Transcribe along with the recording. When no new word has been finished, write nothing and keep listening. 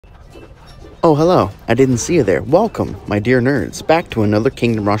Oh, hello. I didn't see you there. Welcome, my dear nerds, back to another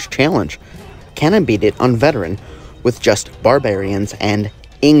Kingdom Rush challenge. Can I beat it on veteran with just Barbarians and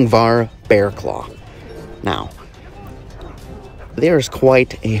Ingvar Bearclaw? Now, there's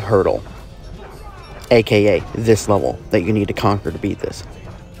quite a hurdle, aka this level, that you need to conquer to beat this.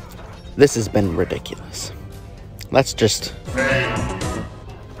 This has been ridiculous. That's just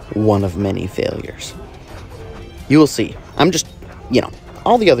one of many failures. You will see. I'm just,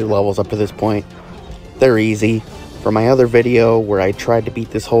 all the other levels up to this point, they're easy. For my other video where I tried to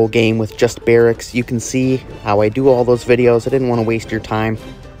beat this whole game with just barracks, you can see how I do all those videos. I didn't want to waste your time.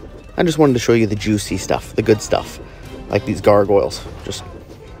 I just wanted to show you the juicy stuff, the good stuff, like these gargoyles just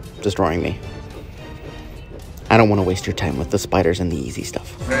destroying me. I don't want to waste your time with the spiders and the easy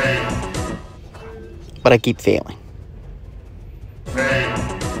stuff. But I keep failing.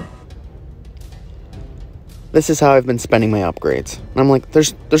 This is how I've been spending my upgrades. And I'm like,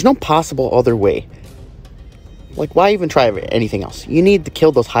 there's no possible other way. Like, why even try anything else? You need to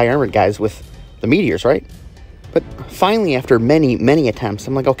kill those high armored guys with the meteors, right? But finally, after many, many attempts,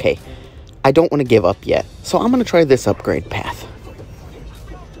 I'm like, okay, I don't want to give up yet. So I'm going to try this upgrade path.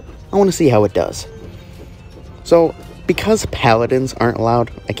 I want to see how it does. So, because paladins aren't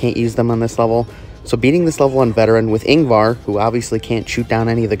allowed, I can't use them on this level. So beating this level on veteran with Ingvar, who obviously can't shoot down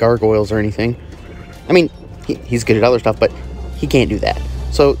any of the gargoyles or anything. I mean, he's good at other stuff, but he can't do that.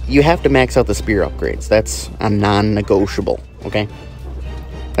 So you have to max out the spear upgrades. That's a non-negotiable, okay?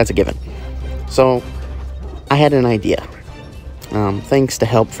 That's a given. So I had an idea. Thanks to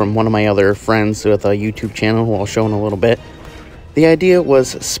help from one of my other friends with a YouTube channel who I'll show in a little bit. The idea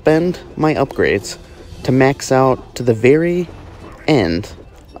was spend my upgrades to max out to the very end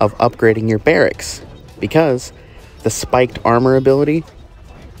of upgrading your barracks, because the spiked armor ability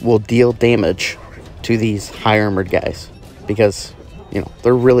will deal damage to these high armored guys, because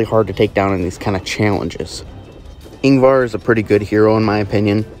they're really hard to take down in these kind of challenges. Ingvar is a pretty good hero in my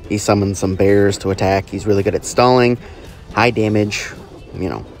opinion. He summons some bears to attack. He's really good at stalling, high damage,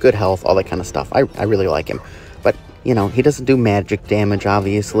 good health, all that kind of stuff. I really like him. But he doesn't do magic damage,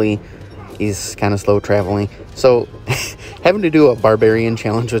 obviously. He's kind of slow traveling. So having to do a barbarian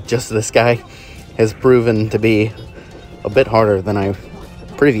challenge with just this guy has proven to be a bit harder than I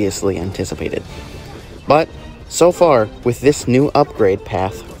previously anticipated. But so far, with this new upgrade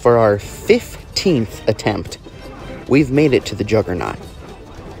path, for our 15th attempt, we've made it to the Juggernaut.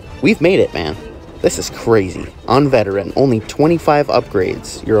 We've made it, man. This is crazy. On veteran, only 25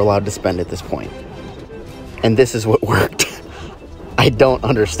 upgrades you're allowed to spend at this point. And this is what worked. I don't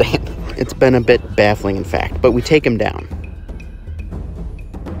understand. It's been a bit baffling, in fact, but we take him down.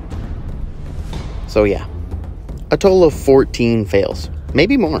 So yeah, a total of 14 fails,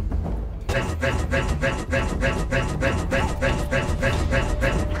 maybe more.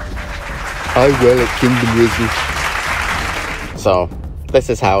 I will at Kingdom Risen. So, this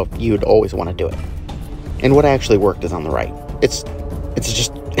is how you'd always want to do it. And what actually worked is on the right. It's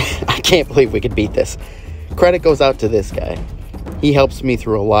just, I can't believe we could beat this. Credit goes out to this guy. He helps me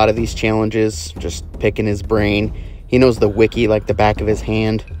through a lot of these challenges, just picking his brain. He knows the wiki like the back of his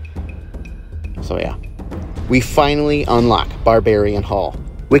hand. So yeah, we finally unlock Barbarian Hall.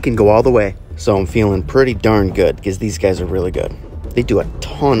 We can go all the way, so I'm feeling pretty darn good, because these guys are really good. They do a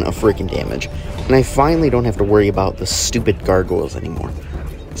ton of freaking damage, and I finally don't have to worry about the stupid gargoyles anymore.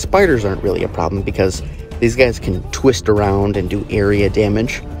 Spiders aren't really a problem, because these guys can twist around and do area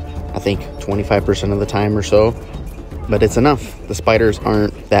damage, I think 25% of the time or so. But it's enough. The spiders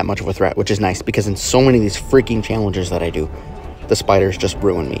aren't that much of a threat, which is nice, because in so many of these freaking challenges that I do, the spiders just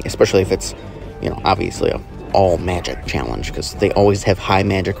ruin me, especially if it's, obviously a all magic challenge, because they always have high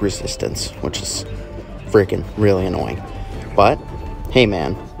magic resistance, which is freaking really annoying. But hey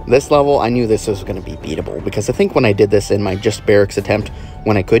man, this level, I knew this was going to be beatable, because I think when I did this in my just barracks attempt,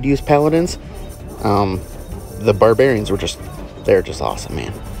 when I could use paladins, the barbarians were they're just awesome,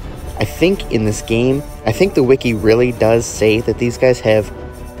 man. I think in this game, I think the wiki really does say that these guys have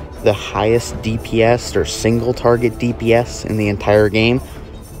the highest DPS or single target DPS in the entire game,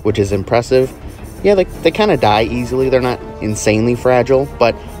 which is impressive. Yeah, they kind of die easily. They're not insanely fragile,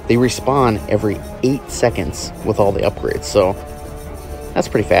 but they respawn every 8 seconds with all the upgrades, so that's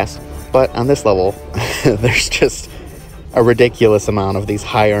pretty fast. But on this level, there's just a ridiculous amount of these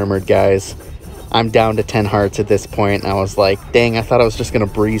high armored guys. I'm down to 10 hearts at this point, and I was like, dang, I thought I was just going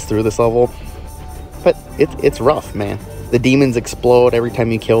to breeze through this level. But it's rough, man. The demons explode every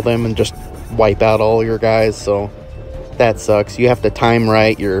time you kill them and just wipe out all your guys, so that sucks. You have to time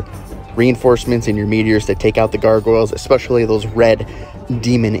right your reinforcements and your meteors to take out the gargoyles, especially those red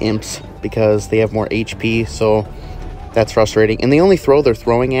demon imps, because they have more HP, so That's frustrating. And they only throw their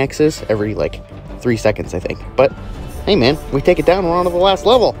throwing axes every, like, 3 seconds, I think. But, hey, man, we take it down. We're on to the last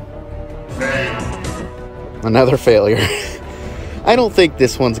level. Another failure. I don't think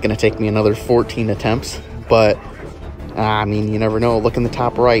this one's going to take me another 14 attempts. But, I mean, you never know. Look in the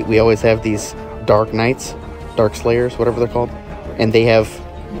top right. We always have these Dark Knights, Dark Slayers, whatever they're called. And they have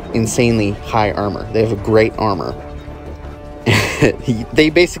insanely high armor. They have a great armor. They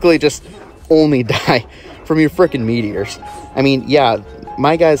basically just only die from your frickin' meteors. I mean, yeah,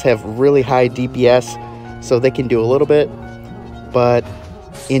 my guys have really high DPS, so they can do a little bit, but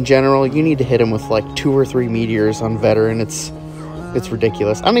in general, you need to hit them with like 2 or 3 meteors on veteran. It's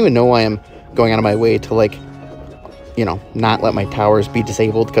ridiculous. I don't even know why I'm going out of my way to, like, you know, not let my towers be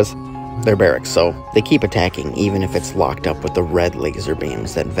disabled, because they're barracks, so they keep attacking even if it's locked up with the red laser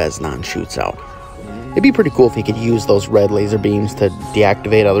beams that Veznan shoots out. It'd be pretty cool if he could use those red laser beams to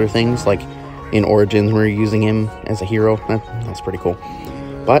deactivate other things, like in Origins where you're using him as a hero. That's pretty cool.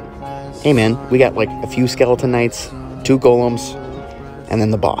 But, hey man, we got like a few Skeleton Knights, 2 Golems, and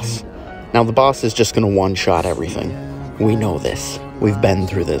then the boss. Now the boss is just going to one-shot everything. We know this. We've been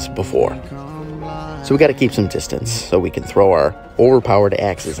through this before. So we got to keep some distance so we can throw our overpowered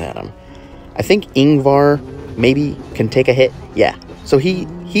axes at him. I think Ingvar maybe can take a hit. Yeah, so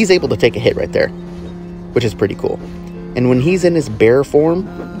he's able to take a hit right there, which is pretty cool. And when he's in his bear form,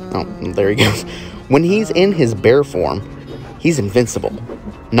 oh, there he goes. When he's in his bear form, he's invincible.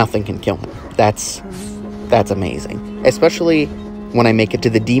 Nothing can kill him. That's amazing. Especially when I make it to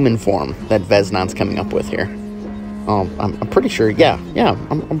the demon form that Veznan's coming up with here. I'm pretty sure, yeah,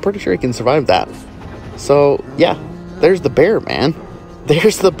 I'm pretty sure he can survive that. So, yeah, there's the bear, man.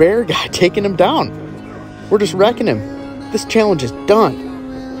 There's the bear guy taking him down. We're just wrecking him. This challenge is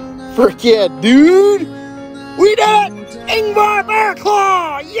done. Frick yeah, dude! We did it! Ingvar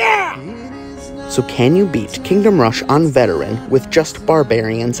Bearclaw! Yeah! So can you beat Kingdom Rush on Veteran with just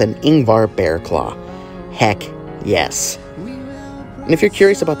Barbarians and Ingvar Bearclaw? Heck yes. And if you're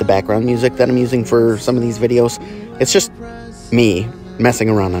curious about the background music that I'm using for some of these videos, it's just me messing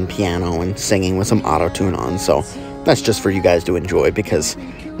around on piano and singing with some auto-tune on, so that's just for you guys to enjoy, because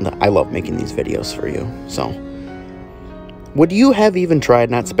I love making these videos for you. So, would you have even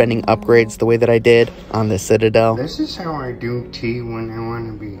tried not spending upgrades the way that I did on the Citadel? This is how I do tea when I want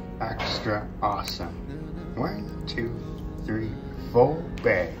to be extra awesome. 1, 2, 3, 4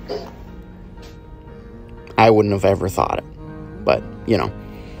 bags. I wouldn't have ever thought it. But, you know,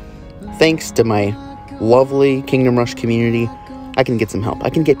 thanks to my lovely Kingdom Rush community, I can get some help. I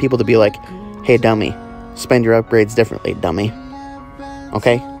can get people to be like, hey, dummy, spend your upgrades differently, dummy.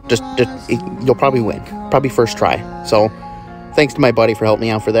 Okay? Just you'll probably win. Probably first try. So, thanks to my buddy for helping me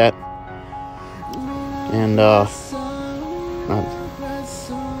out for that. And,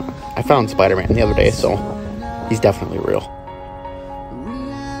 I found Spider-Man the other day, so he's definitely real.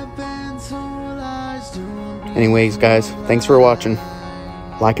 Anyways, guys, thanks for watching.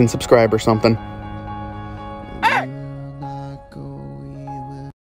 Like and subscribe or something. Hey!